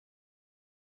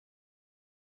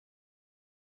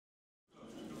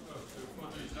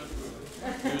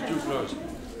You're too close.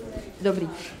 Dobrý.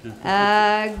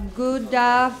 Good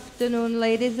afternoon,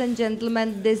 ladies and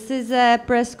gentlemen. This is a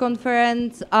press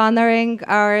conference honoring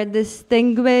our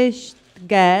distinguished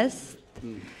guest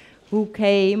who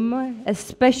came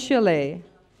especially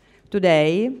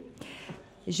today,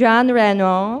 Jean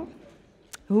Reno,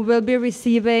 who will be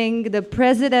receiving the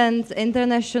President's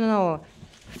International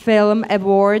Film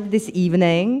Award this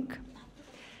evening.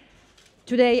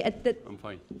 Today at the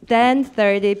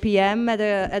 10:30 p.m. at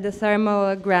the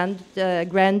Thermal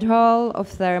Grand Hall of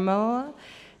Thermal,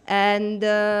 and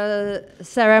the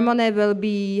ceremony will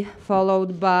be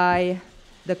followed by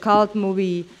the cult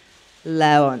movie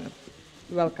Leon.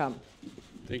 Welcome.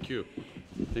 Thank you.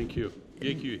 Thank you.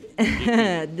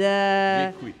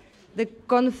 The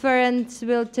conference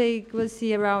will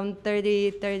see around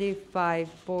 30, 35,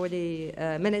 40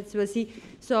 minutes. We'll see.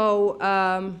 So.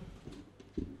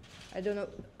 I don't know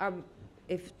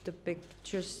if the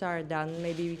pictures are done.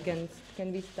 Maybe we can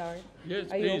we start? Yes,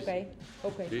 are please. You okay?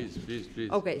 Okay. Please.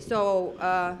 Okay, so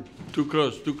too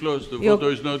close. The photo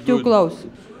is not too good. Too close.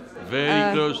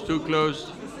 Very close. Too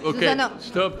close. Okay. Susanna.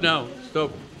 Stop now.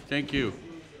 Stop. Thank you.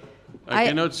 I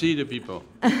cannot see the people.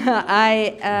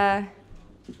 I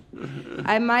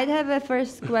might have a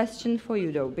first question for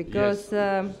you though, because.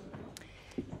 Yes.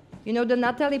 You know, the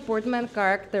Natalie Portman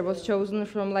character was chosen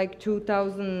from like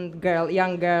 2,000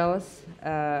 young girls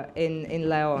in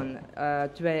Leon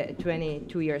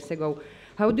 22 years ago.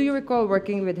 How do you recall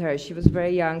working with her? She was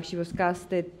very young. She was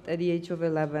casted at the age of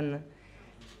 11,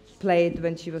 played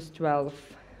when she was 12.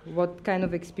 What kind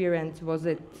of experience was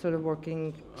it, sort of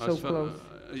working so close?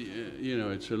 You know,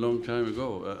 it's a long time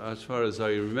ago. As far as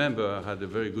I remember, I had a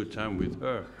very good time with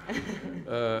her.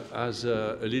 As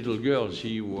a little girl,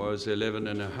 she was 11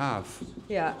 and a half.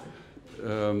 Yeah.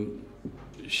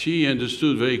 She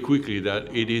understood very quickly that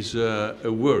it is a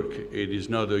work. It is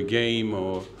not a game,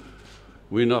 or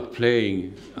we're not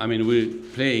playing. I mean, we're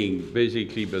playing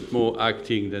basically, but more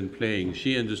acting than playing.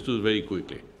 She understood very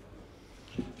quickly.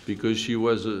 Because she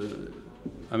was,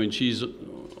 she's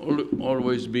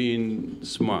always been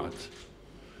smart.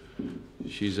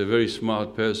 She's a very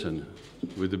smart person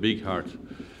with a big heart.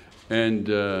 And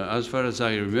as far as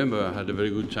I remember, I had a very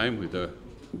good time with her.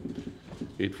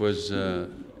 It was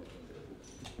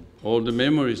all the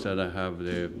memories that I have,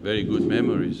 they're very good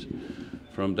memories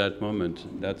from that moment,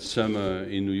 that summer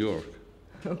in New York.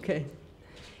 Okay.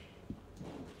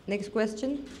 Next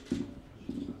question.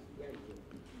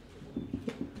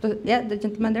 Yeah, the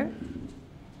gentleman there.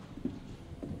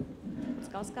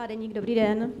 Skalská deník, dobrý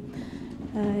den.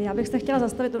 Já bych se chtěla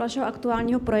zastavit u vašeho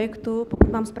aktuálního projektu. Pokud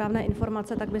mám správné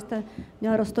informace, tak byste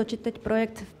měl roztočit teď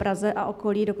projekt v Praze a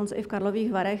okolí, dokonce i v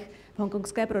Karlových Varech, v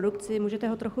hongkongské produkci. Můžete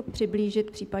ho trochu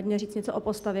přiblížit, případně říct něco o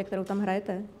postavě, kterou tam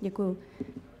hrajete? Děkuju.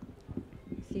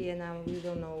 See, now you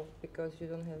don't know because you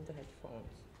don't have the headphones.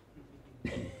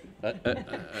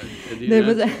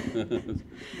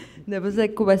 There was a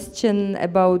question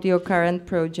about your current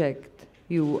project.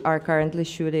 You are currently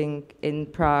shooting in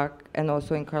Prague and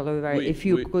also in Karlovy Vary. If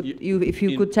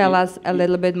you could tell us a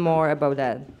little bit more about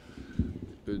that.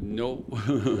 No.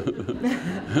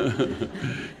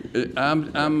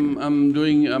 I'm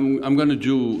going to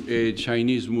do a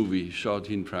Chinese movie shot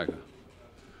in Prague.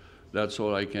 That's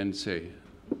all I can say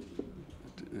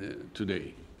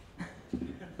today.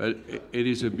 But it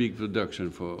is a big production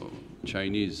for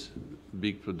Chinese,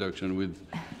 big production with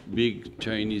big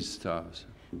Chinese stars.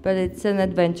 But it's an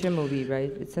adventure movie,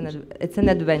 right? It's an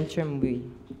adventure movie.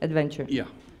 Adventure. Yeah,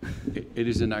 it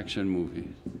is an action movie.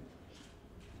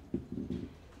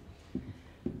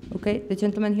 Okay, the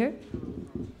gentleman here.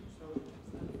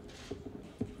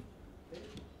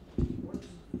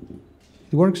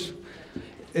 It works.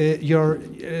 Your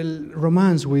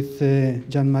romance with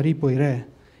Jean-Marie Poiret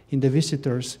in The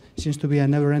Visitors seems to be a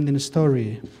never-ending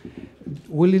story.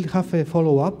 Will it have a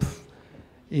follow-up?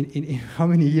 In how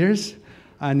many years?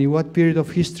 And in what period of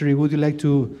history would you like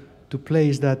to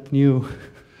place that new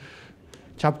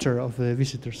chapter of The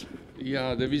Visitors?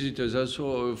 Yeah, The Visitors. I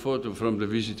saw a photo from The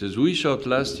Visitors. We shot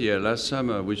last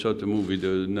summer, we shot a movie,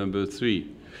 the number 3.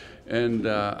 And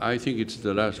I think it's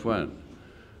the last one.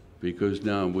 Because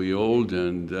now we're old,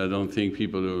 and I don't think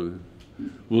people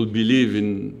will believe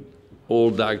in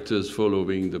old actors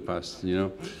following the past, you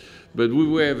know. But we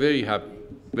were very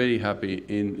happy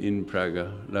in Prague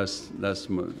last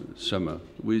summer.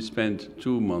 We spent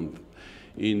 2 months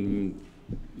in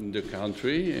the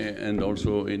country and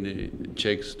also in the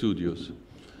Czech studios.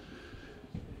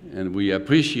 And we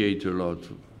appreciate a lot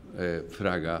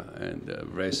Prague and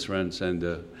restaurants and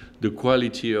the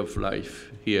quality of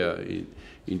life here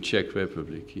in Czech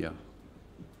Republic, yeah.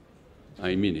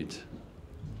 I mean it.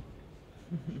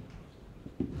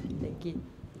 Thank you.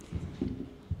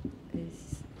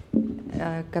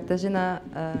 Kateřina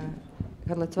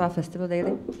Karlecová, Festival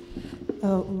Daily.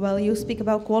 Well, you speak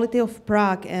about quality of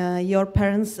Prague. Your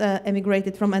parents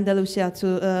emigrated from Andalusia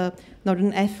to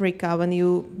Northern Africa when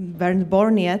you weren't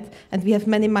born yet, and we have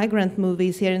many migrant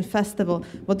movies here in Festival.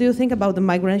 What do you think about the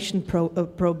migration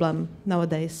problem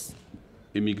nowadays?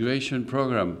 Immigration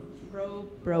program.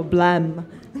 Problem.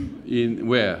 In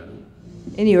where?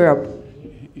 In Europe.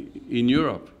 In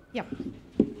Europe? Yeah.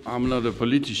 I'm not a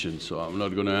politician, so I'm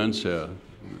not going to answer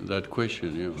that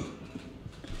question. You know.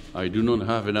 I do not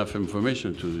have enough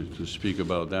information to speak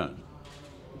about that.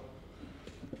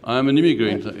 I'm an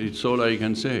immigrant, it's all I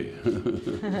can say.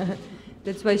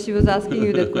 That's why she was asking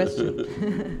you that question.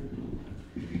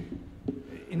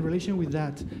 In relation with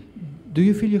that, do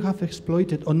you feel you have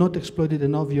exploited or not exploited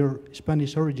enough your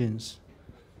Spanish origins?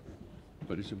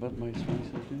 But it's about my Spanish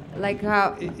origins? Like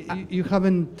how... You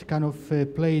haven't kind of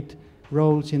played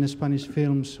roles in Spanish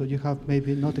films, so you have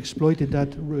maybe not exploited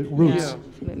that roots.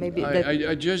 Yeah, maybe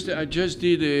I just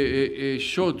did a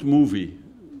short movie.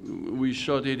 We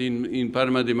shot it in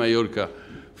Palma de Mallorca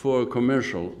for a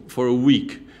commercial for a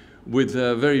week with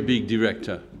a very big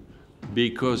director,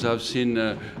 because I've seen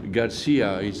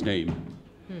Garcia, his name.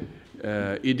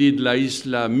 He did La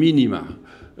Isla Minima,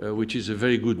 which is a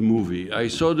very good movie. I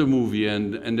saw the movie,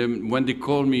 and then when they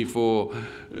called me for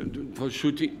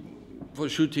shooting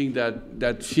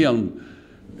that film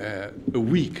a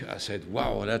week, I said,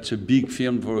 wow, that's a big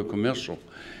film for a commercial.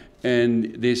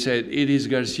 And they said, it is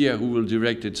Garcia who will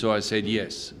direct it, so I said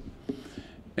yes.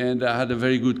 And I had a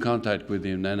very good contact with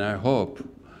him, and I hope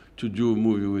to do a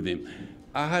movie with him.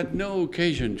 I had no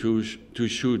occasion to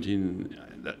shoot in...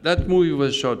 That movie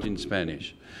was shot in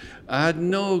Spanish. I had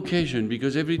no occasion,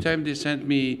 because every time they sent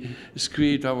me a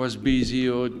script, I was busy,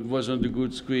 or it wasn't a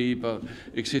good script,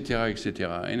 etc.,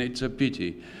 etc. And it's a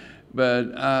pity.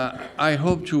 But I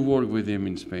hope to work with him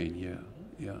in Spain,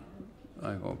 yeah,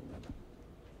 I hope.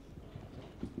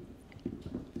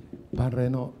 Pán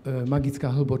Reno, Magická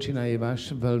hlbočina je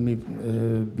váš veľmi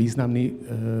významný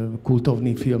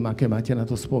kultovný film. Aké máte na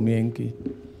to spomienky?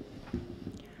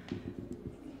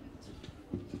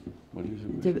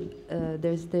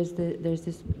 There's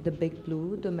the Big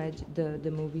Blue, the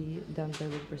movie done by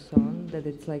Luc Besson, that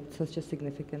it's like such a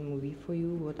significant movie for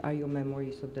you. What are your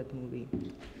memories of that movie?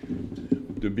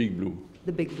 The Big Blue.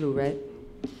 The Big Blue, right?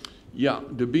 Yeah,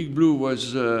 The Big Blue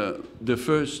was the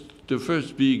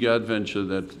first big adventure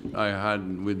that I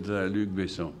had with Luc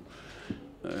Besson.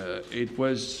 It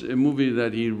was a movie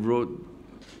that he wrote.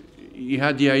 He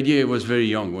had the idea. He was very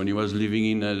young when he was living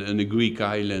in a Greek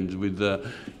island with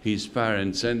his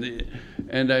parents, and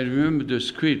I remember the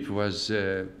script was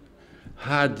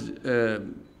had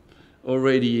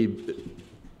already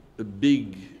a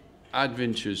big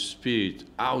adventure spirit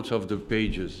out of the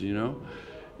pages. You know,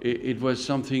 it was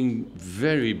something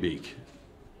very big.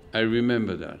 I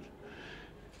remember that.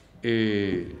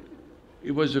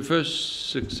 It was the first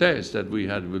success that we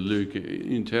had with Luc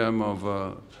in terms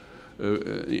of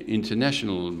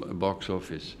international box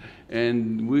office.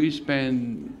 And we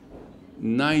spent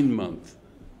 9 months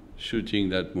shooting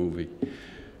that movie.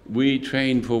 We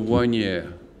trained for 1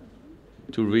 year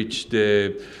to reach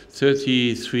the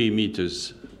 33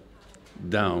 meters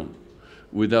down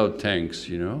without tanks,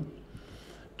 you know,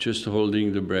 just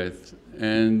holding the breath.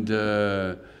 And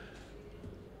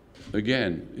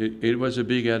again, it was a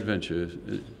big adventure,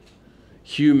 a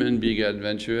human big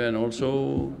adventure, and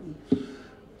also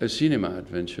a cinema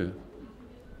adventure.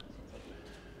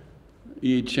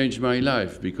 It changed my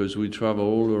life because we travel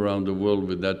all around the world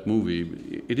with that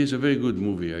movie. It is a very good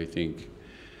movie, I think.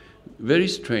 Very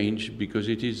strange because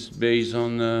it is based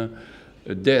on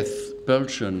a death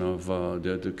pulsion of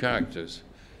the characters.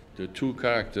 The two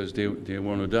characters, they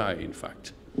want to die, in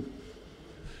fact.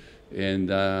 And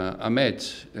I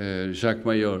met Jacques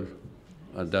Mayol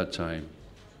at that time.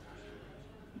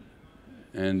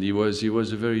 And he was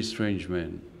a very strange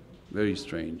man, very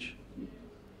strange.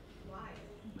 Why?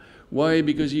 Why?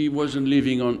 Because he wasn't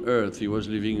living on Earth, he was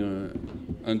living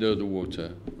under the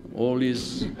water. All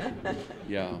his,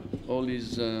 all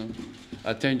his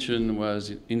attention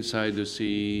was inside the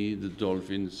sea, the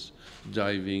dolphins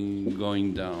diving,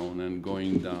 going down and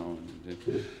going down.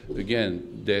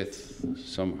 Again, death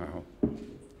somehow.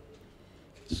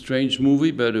 Strange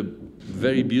movie, but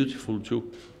very beautiful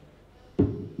too.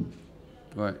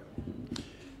 Right.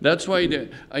 That's why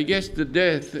I guess the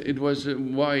death, it was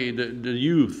why the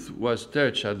youth was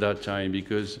touched at that time,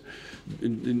 because the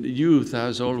youth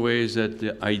has always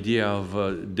that idea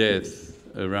of death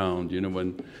around. You know,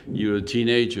 when you're a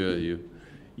teenager,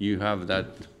 you have that,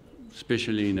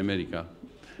 especially in America.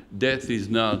 death is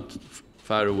not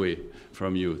far away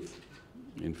from youth,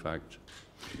 in fact.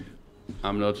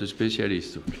 I'm not a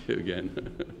specialist, okay, again.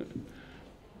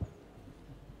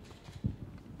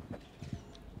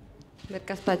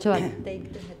 Mirka Spáčová, take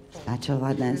the headphone.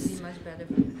 Spáčová dnes. It'll be much better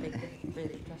if you take it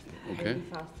really fast, Okay. really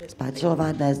faster.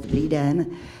 Spáčová dnes, dobrý den.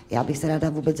 Já bych se ráda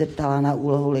vůbec zeptala na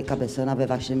úlohu Luca Bessona ve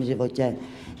vašem životě,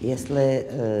 jestli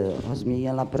ho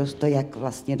změnil naprosto, jak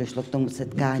vlastně došlo k tomu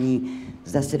setkání,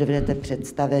 zda si dovedete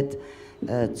představit,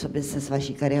 co by se s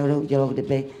vaší kariérou dělo,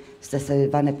 kdyby jste se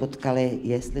dva nepotkali,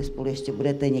 jestli spolu ještě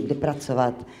budete někdy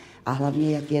pracovat a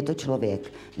hlavně, jaký je to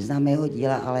člověk. Známe jeho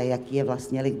díla, ale jaký je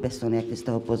vlastně Luc Besson, jak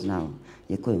jste ho poznal.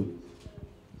 Děkuji.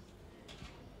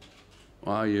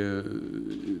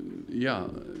 Yeah.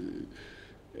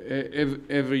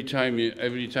 Every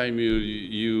time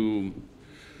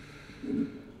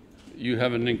you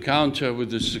have an encounter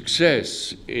with a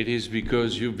success, it is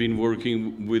because you've been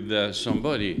working with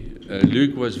somebody.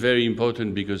 Luc was very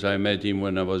important because I met him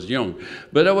when I was young,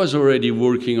 but I was already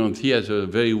working on theater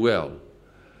very well.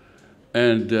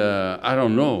 And I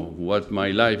don't know what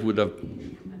my life would have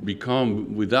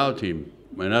become without him,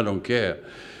 and I don't care.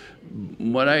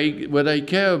 What I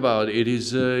care about it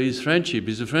is his friendship.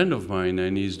 He's a friend of mine,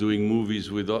 and he's doing movies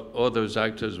with other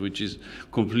actors, which is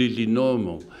completely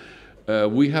normal.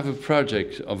 We have a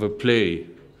project of a play,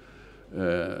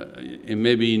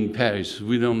 maybe in Paris.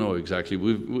 We don't know exactly.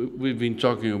 We've been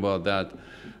talking about that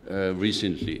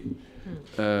recently.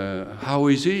 How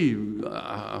is he?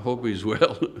 I hope he's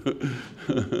well.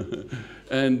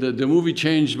 And the movie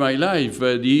changed my life,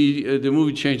 but the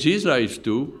movie changed his life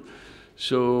too.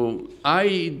 So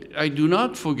I do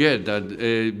not forget that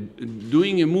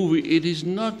doing a movie, it is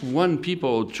not one people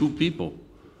or two people.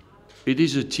 It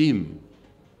is a team.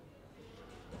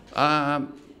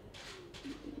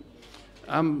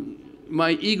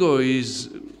 My ego is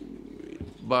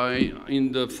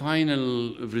in the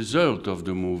final result of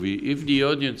the movie. If the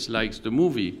audience likes the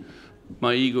movie,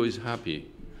 my ego is happy.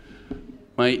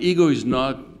 My ego is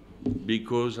not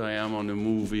because I am on a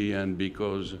movie and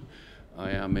because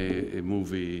I am a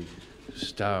movie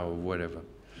star or whatever.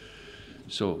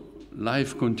 So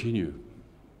life continues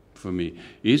for me.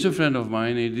 He's a friend of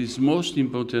mine. It is the most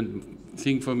important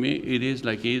thing for me. It is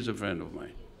like he is a friend of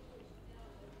mine.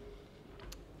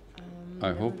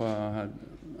 I hope I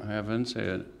have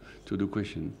answered to the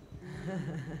question.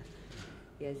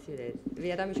 Yes, you did.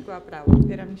 Věra Mišková právo.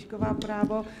 Věra Mišková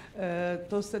právo.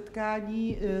 To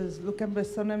setkání s Lucem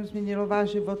Bessonem změnilo váš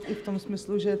život i v tom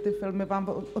smyslu, že ty filmy vám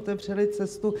otevřely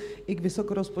cestu i k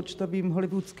vysokorozpočtovým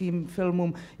hollywoodským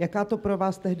filmům. Jaká to pro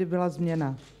vás tehdy byla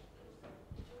změna?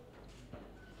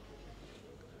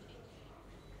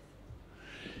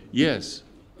 Yes.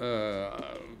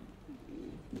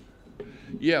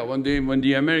 Yeah, when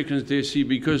the Americans, they see,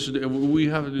 because we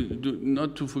have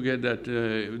not to forget that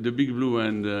The Big Blue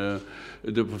and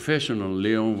The Professional,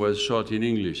 Leon, was shot in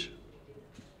English.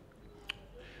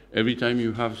 Every time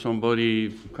you have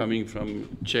somebody coming from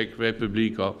Czech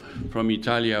Republic or from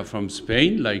Italy or from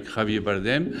Spain, like Javier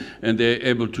Bardem, and they're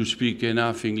able to speak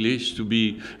enough English to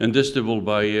be understandable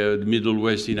by the Middle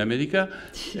West in America,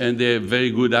 and they're very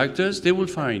good actors, they will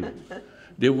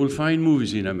find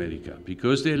movies in America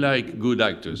because they like good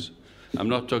actors. I'm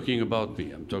not talking about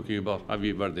me, I'm talking about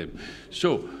Javier Bardem.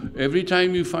 So every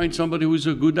time you find somebody who's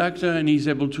a good actor and he's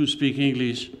able to speak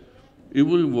English, he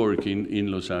will work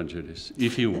in Los Angeles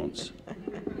if he wants.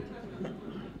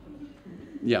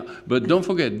 Yeah, but don't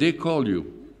forget, they call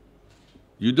you.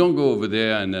 You don't go over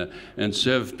there and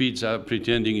serve pizza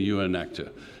pretending you're an actor.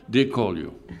 They call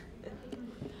you.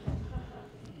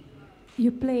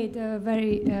 You played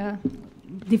very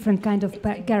different kind of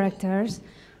characters.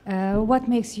 What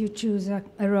makes you choose a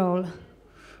role?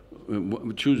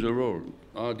 Choose a role.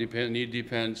 It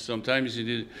depends. Sometimes it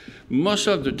is. Most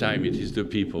of the time, it is the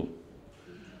people.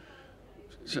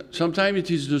 Sometimes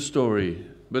it is the story,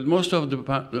 but most of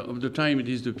the time, it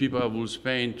is the people. I will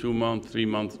spend 2 months, 3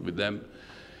 months with them.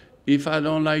 If I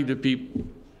don't like the people,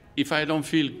 if I don't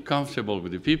feel comfortable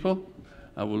with the people,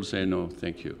 I will say no,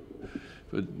 thank you.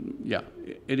 But yeah,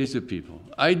 it is the people.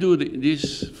 I do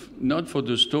this not for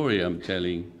the story I'm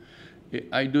telling.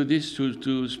 I do this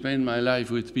to spend my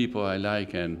life with people I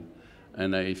like,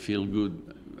 and I feel good.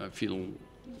 I feel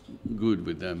good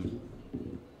with them.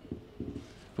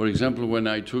 For example, when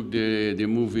I took the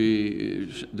movie,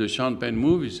 the Sean Penn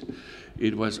movies,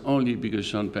 it was only because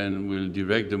Sean Penn will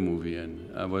direct the movie, and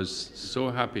I was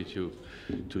so happy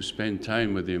to spend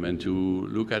time with him and to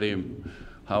look at him,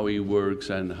 how he works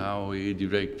and how he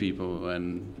directs people,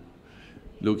 and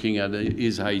looking at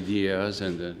his ideas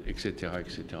and etc.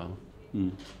 etc.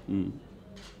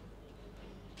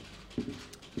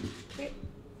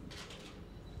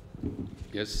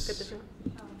 Yes.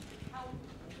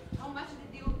 How much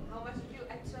did you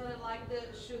actually like the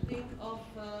shooting of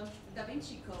Da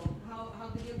Vinci Code? How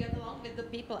did you get along with the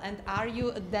people? And are you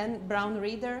a Dan Brown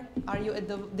reader? Are you a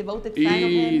devoted fan of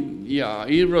him? Yeah,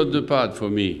 he wrote the part for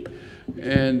me,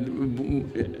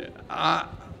 and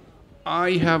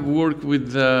I have worked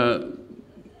with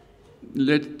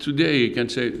today I can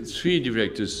say 3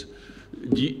 directors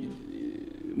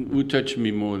who touch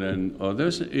me more than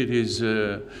others. It is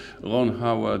Ron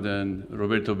Howard and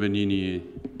Roberto Benigni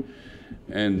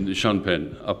and Sean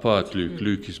Penn, apart Luc.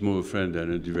 Luc is more a friend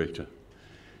than a director.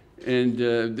 And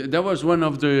that was one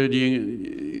of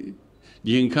the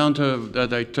encounter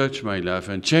that I touched my life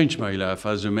and changed my life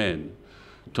as a man.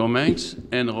 Tom Hanks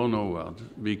and Ron Howard,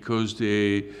 because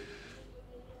they're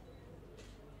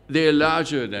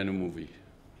larger than a movie.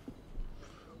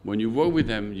 When you work with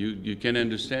them, you can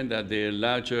understand that they're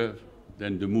larger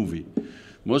than the movie.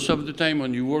 Most of the time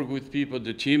when you work with people,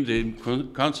 the team, they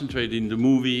concentrate in the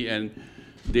movie and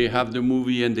they have the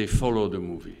movie and they follow the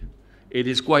movie. It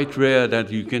is quite rare that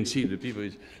you can see the people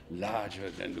is larger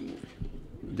than the movie.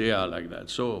 They are like that.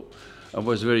 So I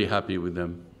was very happy with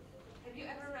them. Have you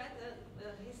ever read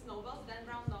his novels, Dan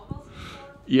Brown novels before?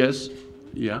 Yes,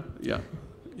 yeah.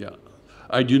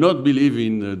 I do not believe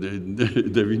in the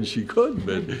Da Vinci Code,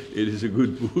 but it is a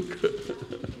good book.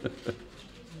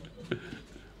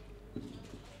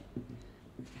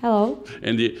 Hello.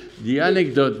 And the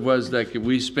anecdote was like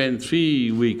we spent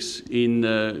 3 weeks in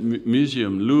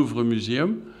museum, Louvre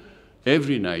Museum,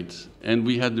 every night, and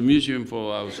we had the museum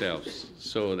for ourselves.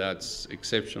 So that's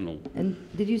exceptional. And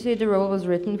did you say the role was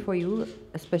written for you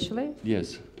especially?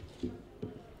 Yes.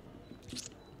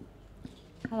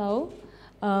 Hello.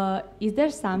 Is there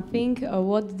something?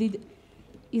 What did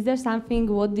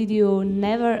you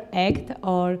never act,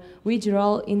 or which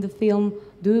role in the film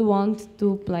do you want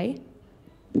to play?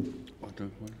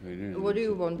 What do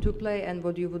you want to play, and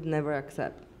what you would never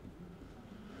accept?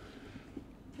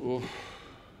 Oh.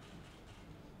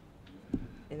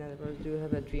 In other words, do you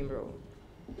have a dream role?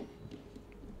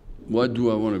 What do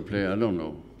I want to play? I don't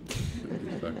know.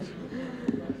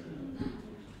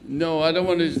 No, I don't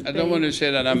want to. I don't want to say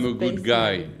that I'm a good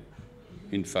guy.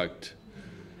 In fact,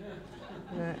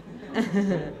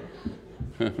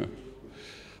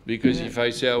 because if I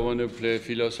say I want to play a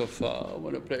philosopher, I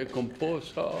want to play a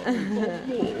composer.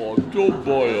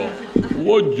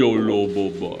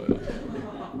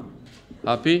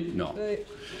 Happy? No.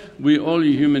 We're all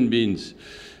human beings.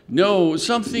 No,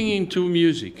 something into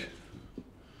music.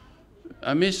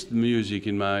 I missed music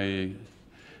in my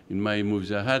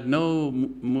movies. I had no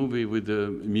movie with the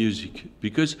music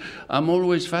because I'm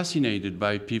always fascinated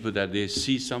by people that they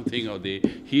see something or they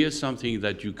hear something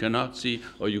that you cannot see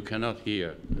or you cannot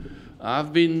hear.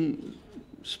 I've been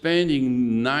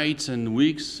spending nights and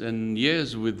weeks and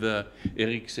years with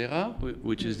Eric Serra,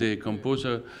 which is the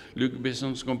composer, Luc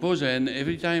Besson's composer, and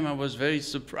every time I was very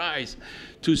surprised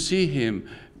to see him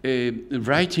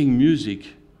writing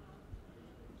music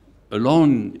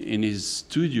alone in his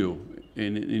studio,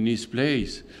 in his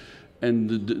place, and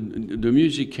the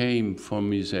music came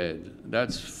from his head.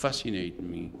 That's fascinating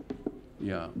me,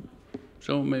 yeah.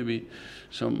 So maybe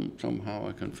somehow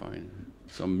I can find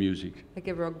some music. Like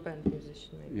a rock band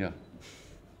musician, maybe. Yeah,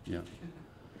 yeah.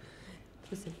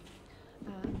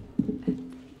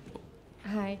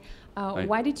 Hi. Hi.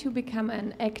 Why did you become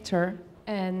an actor?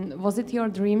 And was it your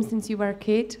dream since you were a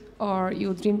kid, or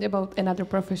you dreamed about another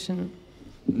profession?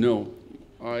 No,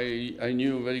 I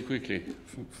knew very quickly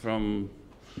from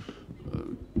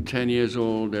 10 years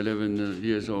old, 11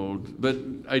 years old, but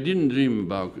I didn't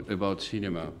dream about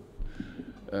cinema.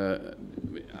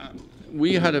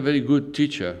 We had a very good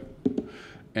teacher,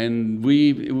 and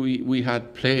we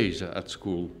had plays at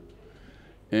school,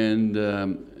 and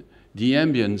the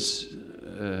ambience,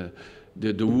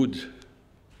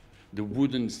 the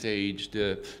wooden stage,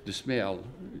 the smell,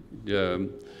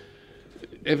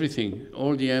 everything,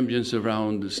 all the ambience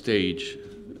around the stage,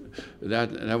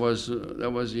 that was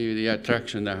the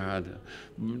attraction I had.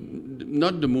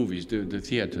 Not the movies, the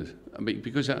theater,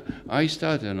 because I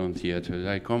started on theater.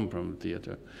 I come from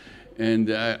theater,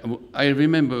 and I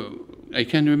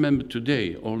can remember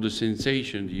today all the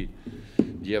sensation,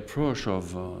 the approach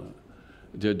of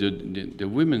the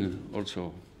women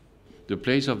also. The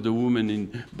place of the woman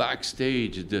in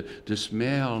backstage, the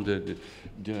smell, the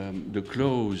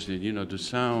clothes, the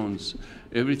sounds,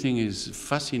 everything is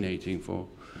fascinating for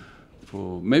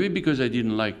maybe because I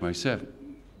didn't like myself.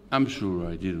 I'm sure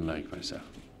I didn't like myself.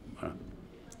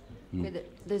 Okay,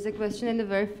 there's a question in the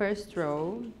very first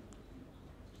row.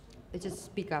 Just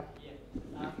speak up.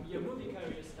 Yeah. Your movie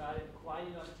career started quite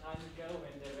starting a long time ago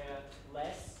when there were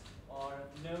less or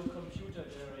no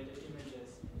computer-generated images,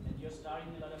 and you're starting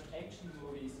a lot of action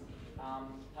movies. How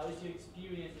is your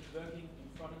experience of working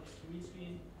in front of a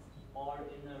screen or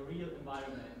in a real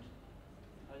environment?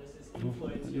 How does this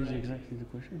influence your What is acting? exactly the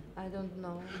question? I don't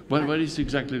know. What is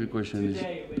exactly the question?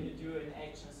 Today, when you do an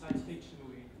action science fiction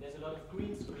movie, there's a lot of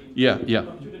green screen, Yeah.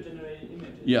 computer-generated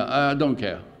images. Yeah, I don't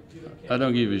care. I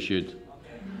don't give a shit.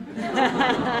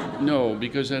 No,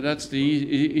 because that's the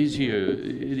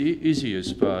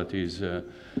easiest part is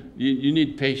you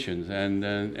need patience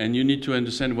and you need to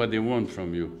understand what they want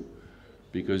from you,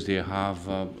 because they have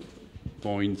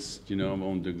points,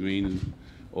 on the green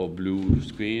or blue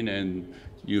screen, and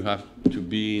you have to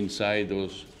be inside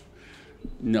those.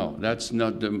 No, that's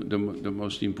not the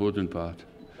most important part.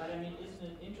 But I mean, isn't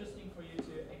it interesting for you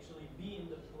to actually be in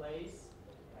the place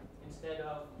instead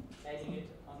of adding it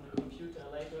on the computer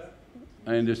later?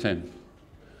 I understand.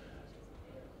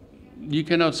 You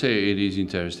cannot say it is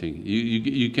interesting.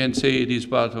 You can say it is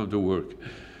part of the work,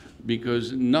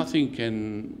 because nothing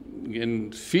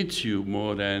can fit you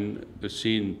more than a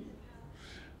scene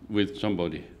with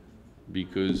somebody,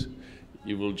 because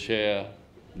you will share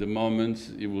the moments,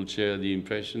 you will share the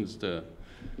impressions, the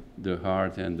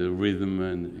heart and the rhythm,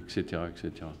 and etc.,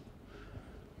 etc.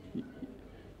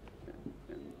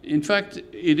 In fact,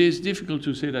 it is difficult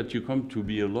to say that you come to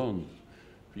be alone,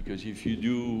 because if you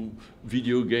do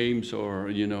video games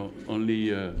or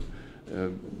only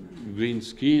green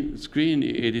screen,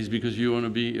 it is because you want to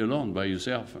be alone by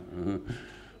yourself,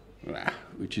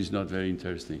 which is not very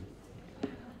interesting.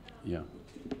 Yeah.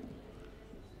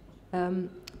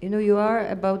 You are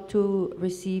about to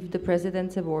receive the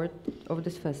President's Award of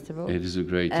this festival. It is a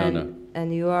great honor.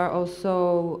 And you are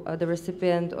also the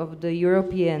recipient of the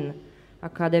European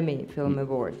Academy Film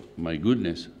Award. My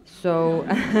goodness. So.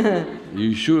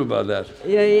 You sure about that?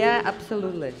 Yeah,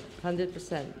 absolutely,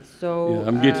 100%. So. Yeah,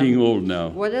 I'm getting old now.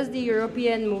 What does the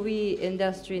European movie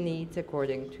industry need,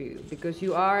 according to you? Because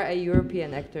you are a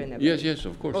European actor in a way. Yes,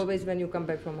 of course. Always when you come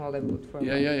back from Hollywood.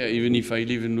 Yeah. Even if I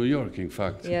live in New York, in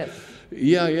fact. Yes.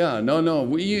 Yeah. No.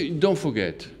 Don't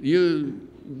forget. You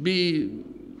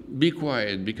be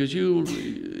quiet, because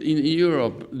in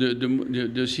Europe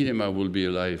the cinema will be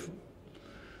alive.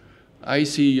 I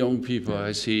see young people.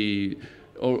 I see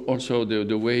also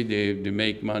the way they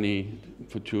make money.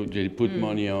 They put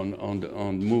money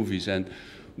on movies, and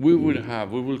we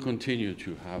will continue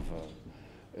to have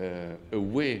a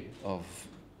way of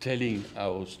telling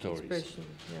our stories. Expression,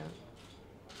 yeah.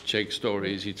 Czech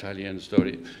stories, Italian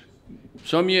stories.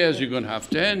 Some years you're going to have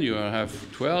 10, you're going to have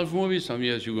 12 movies. Some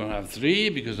years you're going to have 3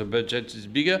 because the budget is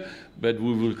bigger, but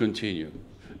we will continue.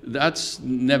 That's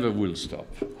never will stop.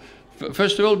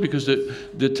 First of all, because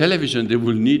the television, they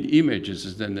will need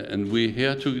images, and we're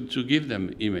here to give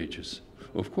them images,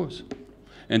 of course,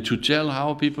 and to tell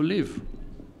how people live.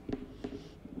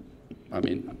 I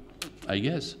mean, I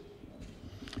guess.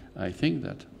 I think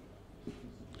that.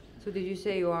 So did you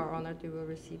say you are honored you will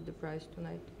receive the prize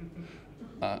tonight?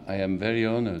 I am very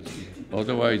honored.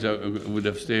 Otherwise, I would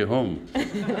have stayed home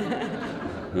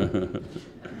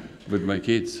with my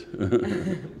kids.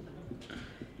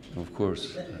 Of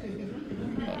course.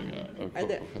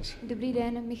 Dobrý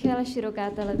den, Michala Široká,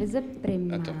 televize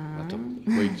Prima.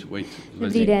 Wait.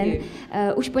 Dobrý den.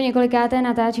 Už po několikáté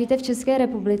natáčíte v České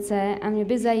republice a mě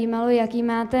by zajímalo, jaký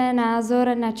máte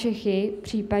názor na Čechy,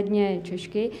 případně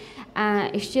Češky. A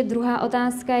ještě druhá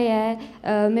otázka je,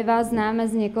 my vás známe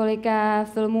z několika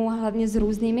filmů, hlavně s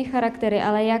různými charaktery,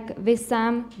 ale jak vy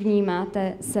sám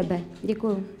vnímáte sebe?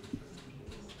 Děkuju.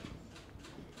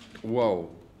 Wow.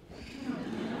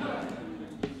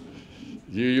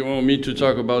 You want me to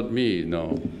talk about me?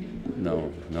 No.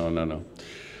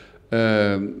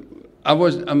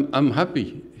 I'm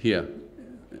happy here.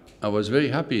 I was very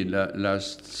happy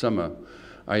last summer.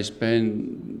 I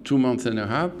spent 2 months and a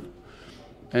half,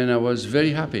 and I was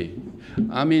very happy.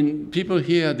 I mean, people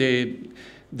here, they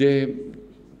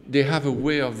have a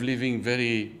way of living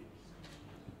very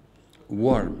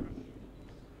warm,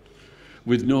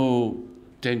 with no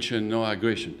tension, no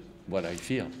aggression, what I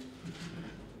feel.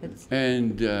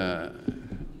 And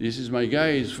this is my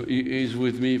guy, he's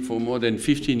with me for more than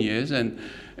 15 years, and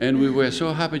we were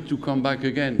so happy to come back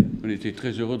again. On était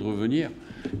très heureux de revenir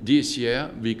this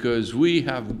year, because we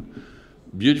have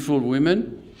beautiful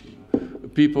women,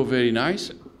 people very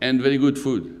nice, and very good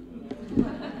food.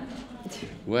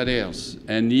 What else?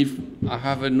 And if I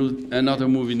have another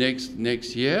movie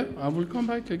next year, I will come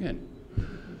back again.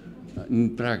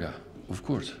 In Praga, of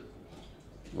course.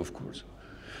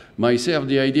 Myself,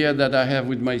 the idea that I have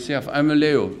with myself, I'm a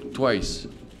Leo twice,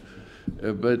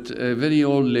 but a very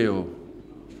old Leo,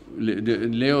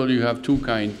 Leo, you have two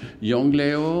kinds, young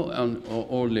Leo and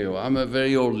old Leo. I'm a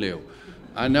very old Leo.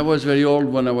 And I was very old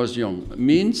when I was young.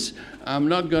 Means I'm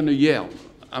not going to yell.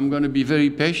 I'm going to be very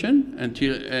patient and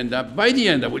by the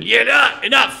end I will yell,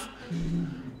 enough!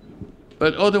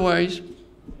 But otherwise,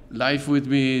 life with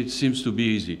me seems to be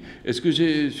easy. Est-ce que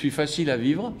je suis facile à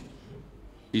vivre?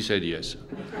 He said yes.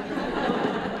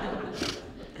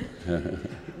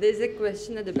 There's a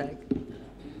question at the back.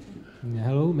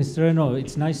 Hello, Mr. Reno.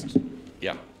 It's nice.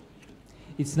 Yeah.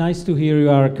 It's nice to hear you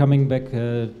are coming back.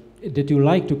 That you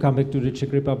like to come back to the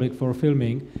Czech Republic for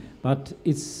filming, but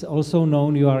it's also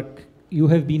known you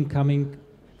have been coming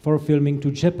for filming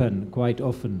to Japan quite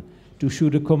often to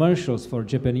shoot the commercials for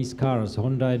Japanese cars,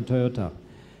 Honda and Toyota.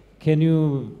 Can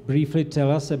you briefly tell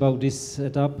us about this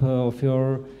setup of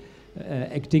your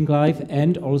acting life,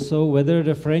 and also whether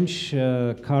the French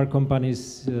car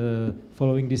companies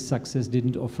following this success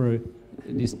didn't offer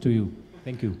this to you?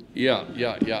 Thank you. Yeah.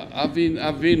 I've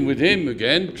been with him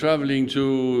again, traveling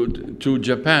to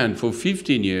Japan for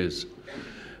 15 years,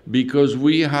 because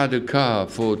we had a car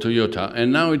for Toyota,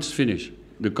 and now it's finished.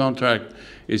 The contract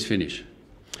is finished.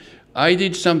 I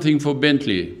did something for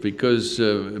Bentley, because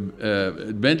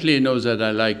Bentley knows that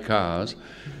I like cars,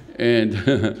 and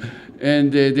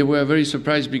and they were very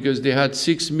surprised because they had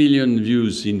 6 million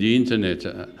views in the internet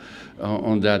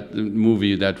on that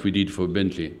movie that we did for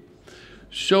Bentley.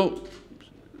 So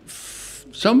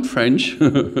some French,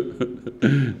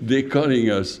 they're calling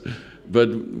us, but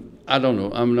I don't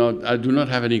know. I do not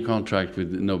have any contract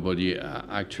with nobody,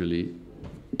 actually.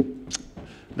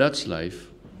 That's life.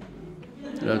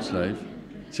 That's life.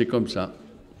 C'est comme ça.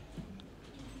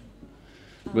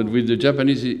 But with the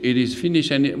Japanese, it is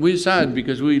finished, and we're sad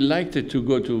because we liked it to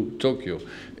go to Tokyo.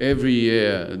 Every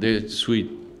year, they're sweet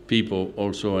people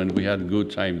also, and we had a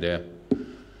good time there.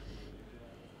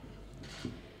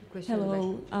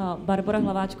 Hello, Barbara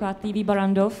Hlaváčková, TV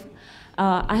Barandov.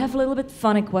 I have a little bit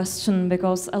funny question,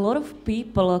 because a lot of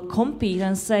people compete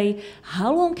and say,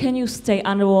 how long can you stay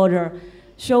underwater?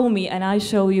 Show me and I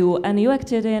show you. And you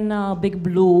acted in Big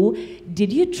Blue.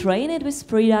 Did you train it with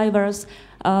freedivers?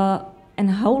 And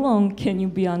how long can you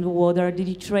be underwater? Did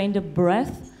you train the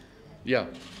breath? Yeah.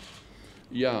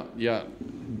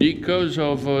 Because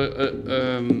of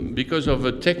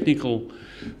a technical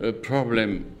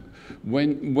problem.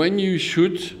 When you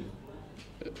shoot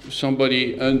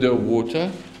somebody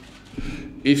underwater,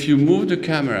 if you move the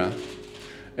camera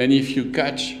and if you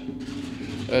catch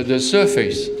the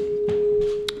surface,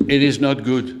 it is not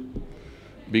good,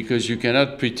 because you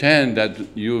cannot pretend that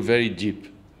you're very deep.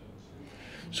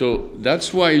 So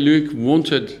that's why Luc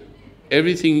wanted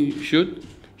everything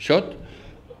shot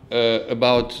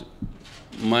about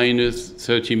minus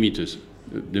 30 meters,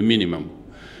 the minimum.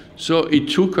 So it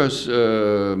took us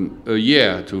a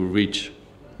year to reach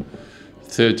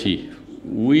 30.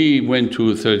 We went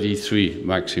to 33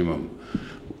 maximum.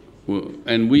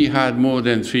 And we had more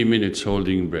than 3 minutes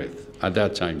holding breath at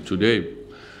that time. Today,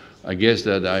 I guess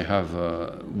that I have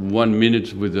 1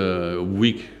 minute with a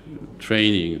week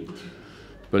training.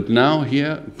 But now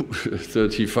here,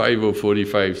 35 or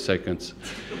 45 seconds.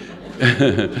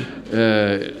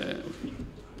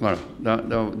 Well,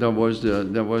 that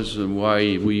was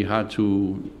why we had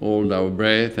to hold our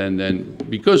breath, and then,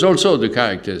 because also the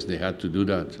characters, they had to do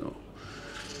that. So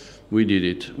we did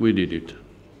it.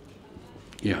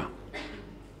 Yeah.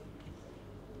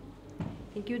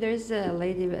 Thank you. There's a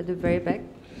lady at the very back.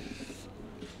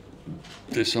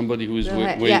 There's somebody who is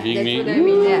waving yeah, me. That's what I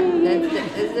mean. Yeah,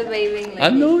 that's the waving lady. I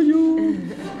know you.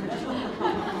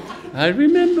 I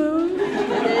remember.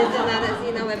 There's another,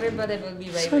 you know, everybody will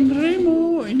be waving.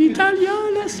 Sanremo, in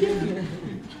Italian last year.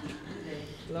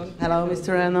 Hello,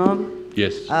 Mr. Reno.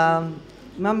 Yes.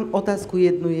 Mám otázku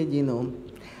jednu jedinú.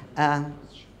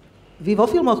 Vy vo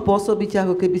filmoch pôsobíte,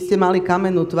 ako keby ste mali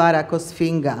kamennú tvár ako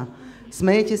Sfinga.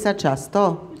 Smejete sa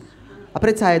často? A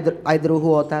predsa aj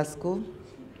druhú otázku.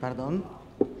 Pardon.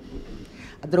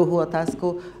 A druhú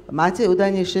otázku. Máte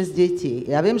údajne 6 detí.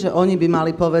 Ja viem, že oni by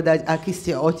mali povedať, aký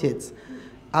ste otec.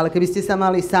 Ale keby ste sa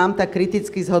mali sám tak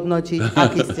kriticky zhodnotiť,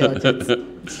 aký ste otec.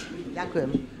 Ďakujem.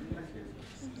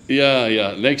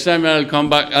 Yeah. Next time I'll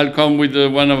come back. I'll come with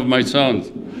one of my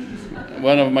sons.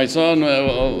 One of my sons,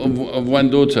 of one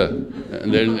daughter.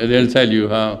 And they'll tell you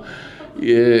how.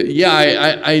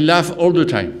 I laugh all the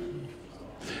time.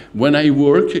 When I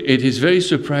work, it is very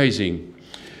surprising.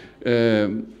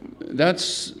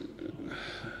 That's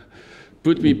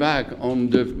put me back on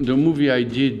the movie I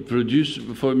did, produced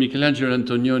for Michelangelo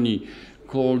Antonioni,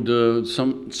 called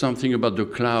something about the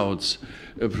clouds,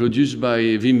 produced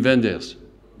by Wim Wenders.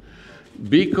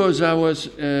 because I was,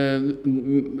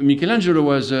 Michelangelo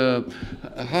was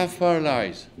half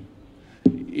paralyzed.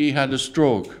 He had a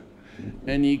stroke,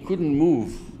 and he couldn't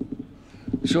move.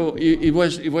 So he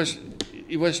was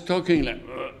talking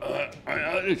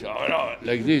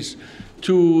like this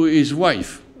to his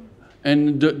wife,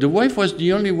 and the wife was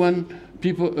the only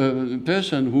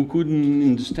person who couldn't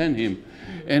understand him.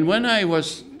 And when I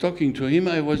was talking to him,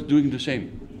 I was doing the same.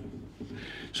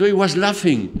 So he was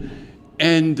laughing,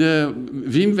 and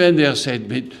Wim Wenders said,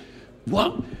 "But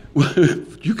what?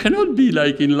 You cannot be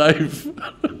like in life."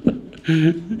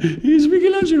 He's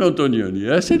Michelangelo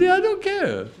Antonioni. I said, I don't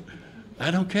care.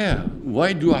 I don't care.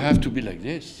 Why do I have to be like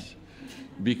this?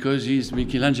 Because he's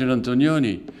Michelangelo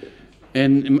Antonioni.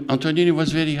 And Antonioni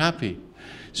was very happy.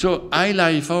 So I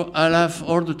laugh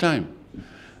all the time,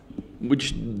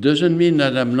 which doesn't mean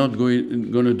that I'm not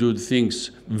going to do things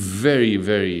very,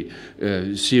 very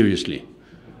seriously.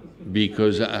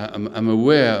 Because I'm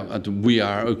aware that we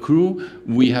are a crew,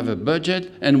 we have a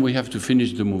budget, and we have to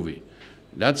finish the movie.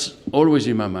 That's always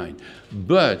in my mind.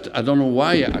 But I don't know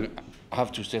why I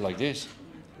have to stay like this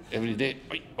every day.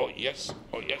 Oh yes,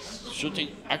 shooting,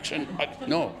 action,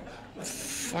 no.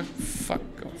 Fuck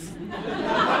off.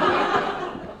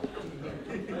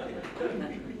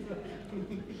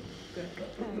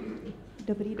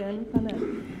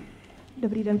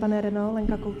 Dobrý den, pane Reno,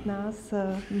 Lenka Koutná z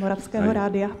Moravského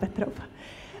rádia Petrov.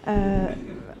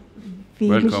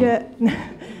 Vím, že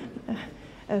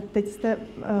teď jste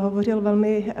hovořil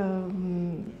velmi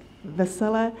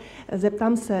vesele.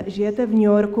 Zeptám se, žijete v New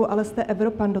Yorku, ale jste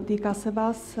Evropan. Dotýká se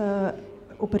vás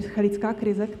uprchlická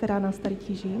krize, která nás tady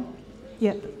tíží?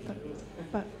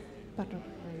 Pardon.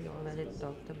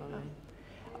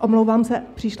 Omlouvám se,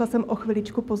 přišla jsem o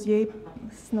chviličku později,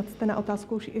 snad jste na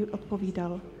otázku už i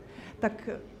odpovídal. Tak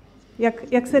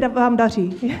jak se vám daří?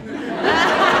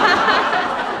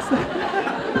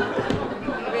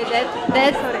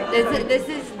 This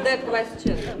is the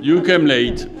question. You came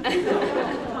late.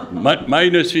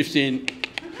 Minus 15.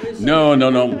 No,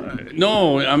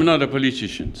 I'm not a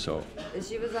politician, so.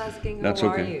 She was asking, that's how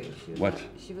okay. Are you?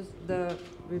 The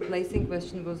replacing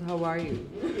question was, how are you?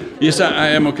 Yes, I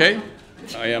am okay.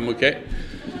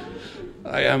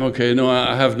 No,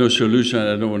 I have no solution.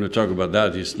 I don't want to talk about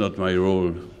that. It's not my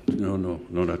role. No,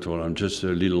 not at all. I'm just a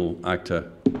little actor.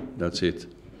 That's it.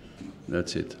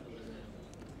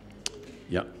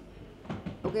 Yeah.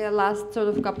 Okay, last sort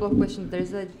of couple of questions.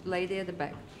 There's a lady at the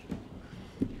back.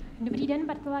 Dobrý den,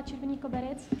 Bartola Červený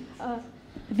koberec.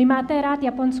 Vy máte rád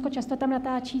Japonsko, často tam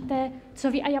natáčíte.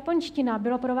 Co vy a japonština?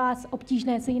 Bylo pro vás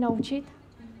obtížné se ji naučit?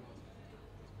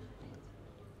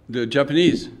 The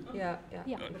Japanese? Yeah.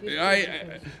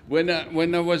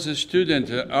 When I was a student,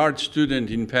 an art student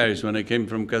in Paris, when I came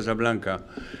from Casablanca,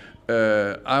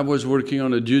 I was working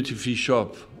on a duty-free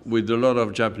shop with a lot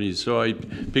of Japanese, so I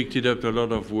picked it up a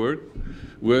lot of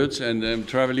words, and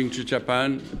traveling to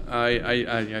Japan,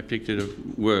 I picked it up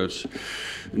words.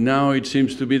 Now it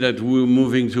seems to be that we're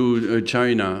moving to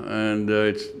China, and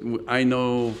I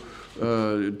know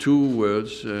 2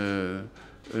 words,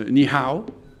 ni hao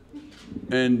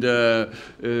and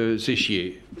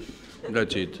séchier.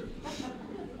 That's it.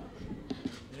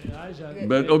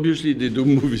 But obviously they do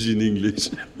movies in English.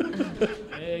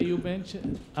 You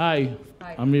mentioned...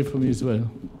 I'm here from Israel.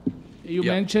 You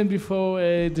mentioned before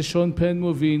the Sean Penn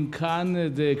movie in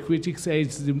Cannes, the critics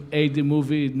ate the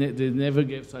movie, they never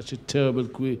gave such a terrible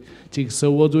critique.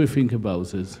 So what do you think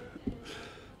about it?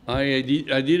 I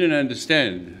didn't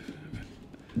understand,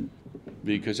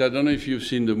 because I don't know if you've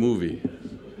seen the movie.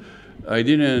 I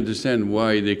didn't understand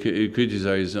why they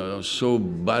criticized so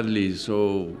badly,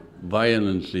 so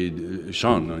violently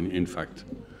Sean, in fact.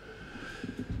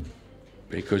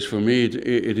 Because for me,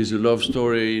 it is a love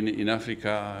story in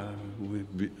Africa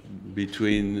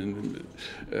between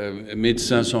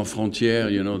Médecins Sans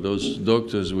Frontières, you know, those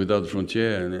doctors without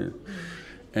frontières.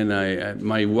 And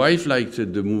my wife liked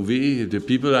the movie. The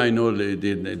people I know,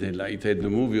 they liked the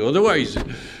movie. Otherwise,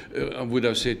 I would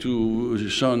have said to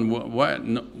Sean,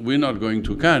 no, we're not going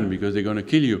to Cannes because they're going to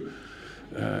kill you.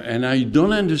 And I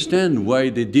don't understand why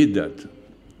they did that.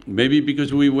 Maybe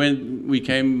because we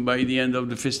came by the end of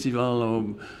the festival, or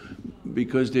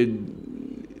because they,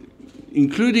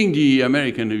 including the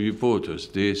American reporters,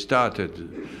 they started.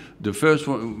 The first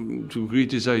one to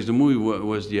criticize the movie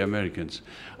was the Americans.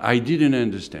 I didn't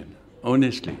understand,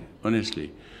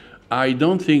 honestly. I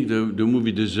don't think the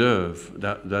movie deserves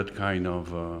that kind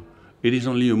of. It is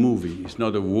only a movie. It's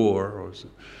not a war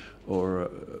or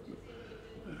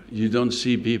you don't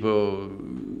see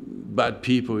bad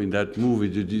people in that movie.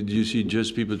 You see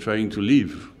just people trying to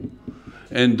live.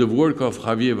 And the work of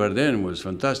Javier Bardem was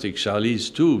fantastic. Charlize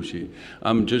too.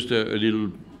 I'm just a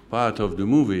little part of the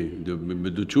movie.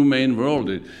 The two main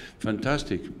roles,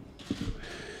 fantastic.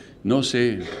 No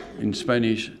sé, in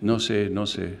Spanish, no sé, no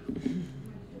sé.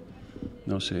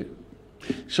 No sé.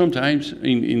 Sometimes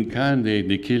in Cannes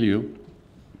they kill you.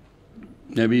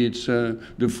 Maybe it's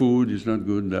the food is not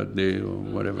good that day or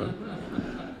whatever.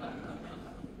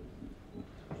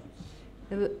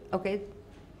 Okay.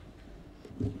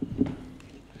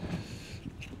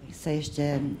 Se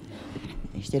ještě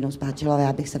jednou zpátčila,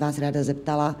 já bych se vás ráda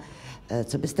zeptala,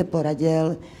 co byste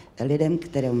poradil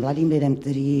mladým lidem,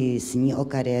 kteří sní o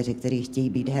kariéře, kteří chtějí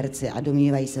být herci a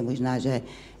domnívají se možná, že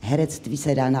herectví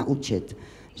se dá naučit,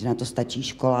 že na to stačí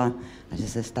škola a že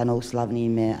se stanou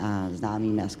slavnými a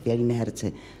známými a skvělými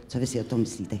herci. Co vy si o tom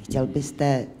myslíte? Chtěl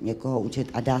byste někoho učit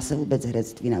a dá se vůbec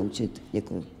herectví naučit?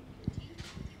 Děkuji.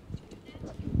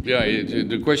 Yeah,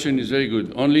 the question is very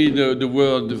good. Only the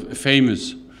word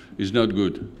famous is not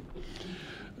good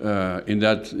in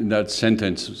that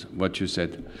sentence, what you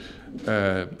said.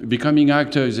 Becoming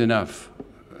actor is enough.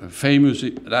 Famous,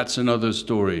 that's another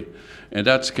story. And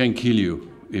that can kill you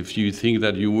if you think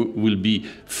that you will be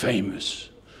famous.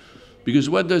 Because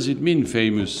what does it mean,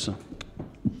 famous?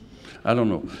 I don't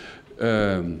know.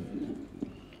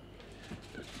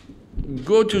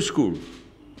 Go to school.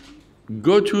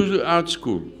 Go to the art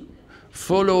school,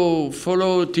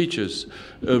 follow teachers,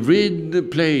 read the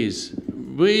plays,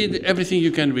 read everything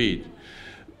you can read.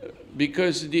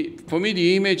 Because for me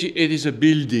the image, it is a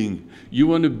building. You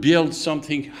want to build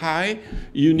something high,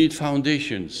 you need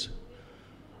foundations.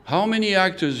 How many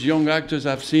actors, young actors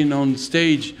I've seen on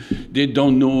stage, they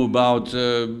don't know about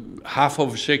half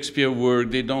of Shakespeare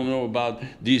work, they don't know about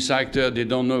this actor, they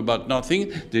don't know about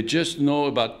nothing, they just know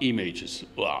about images.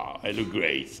 Wow, I look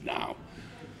great now.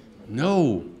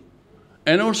 No.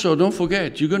 And also, don't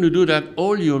forget, you're going to do that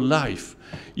all your life.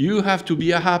 You have to be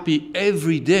happy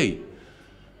every day.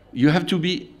 You have to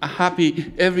be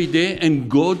happy every day and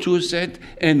go to a set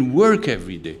and work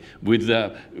every day with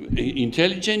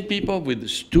intelligent people, with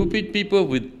stupid people,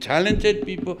 with talented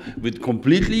people, with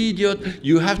completely idiot.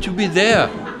 You have to be there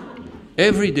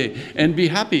every day and be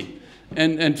happy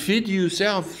and feed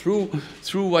yourself through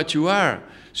what you are.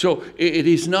 So it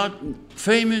is not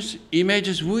famous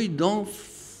images. We don't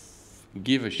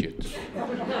give a shit.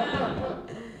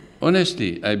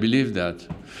 Honestly, I believe that.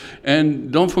 And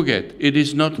don't forget, it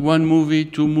is not one movie,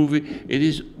 two movies, it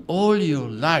is all your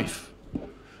life.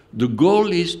 The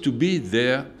goal is to be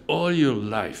there all your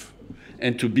life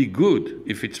and to be good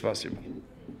if it's possible.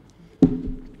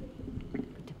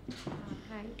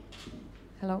 Hi.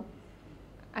 Hello.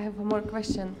 I have one more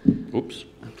question. Oops.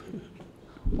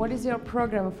 What is your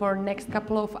program for next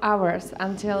couple of hours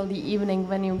until the evening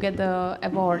when you get the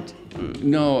award?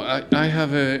 No, I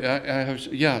have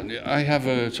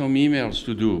some emails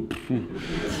to do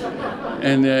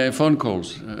and phone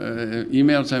calls,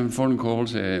 emails and phone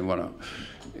calls, voilà.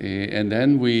 And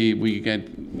then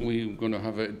we're gonna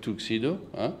have a tuxedo,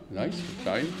 huh? Nice,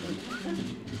 fine,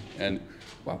 and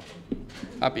wow,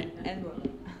 happy. And what?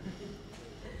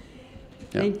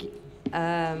 Yeah. Thank you.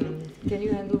 Can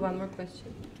you handle one more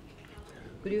question?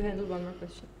 Could you handle one more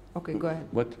question? Okay, go ahead.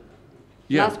 What?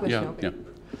 Yeah, Last question, okay.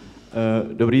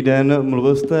 Yeah. Dobrý den,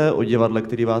 mluvil jste o divadle,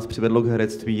 který vás přivedlo k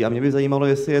herectví a mě by zajímalo,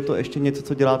 jestli je to ještě něco,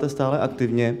 co děláte stále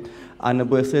aktivně,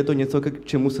 anebo jestli je to něco, k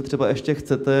čemu se třeba ještě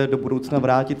chcete do budoucna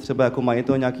vrátit, třeba jako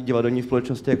majitel nějaký divadelní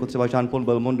společnosti, jako třeba Jean-Paul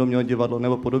Belmondo měl divadlo,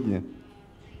 nebo podobně.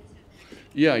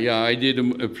 Yeah, I did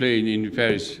a play in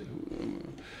Paris,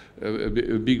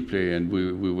 a big play, and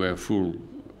we were full.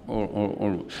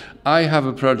 I have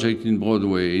a project in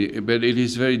Broadway, but it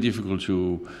is very difficult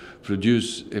to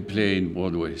produce a play in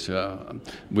Broadway. So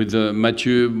with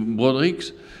Mathieu Broderick,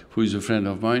 who is a friend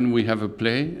of mine, we have a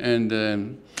play, and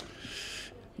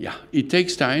yeah, it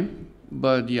takes time,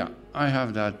 but yeah, I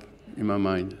have that in my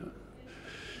mind.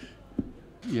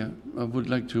 Yeah, I would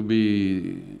like to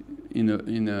be in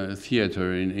a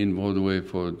theater in Broadway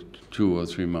for 2 or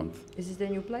 3 months. Is this the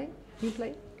new play? New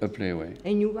play? A playway.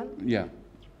 A new one? Yeah.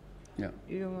 Yeah.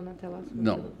 You don't want to tell us?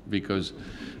 No, because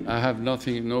I have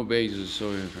nothing, no basis,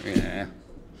 so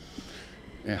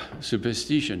yeah,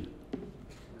 superstition.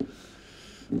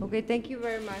 Okay, thank you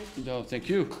very much. No, thank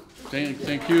you.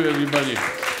 Thank you, everybody.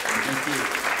 Thank you.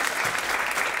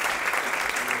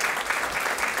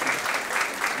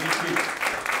 Thank you.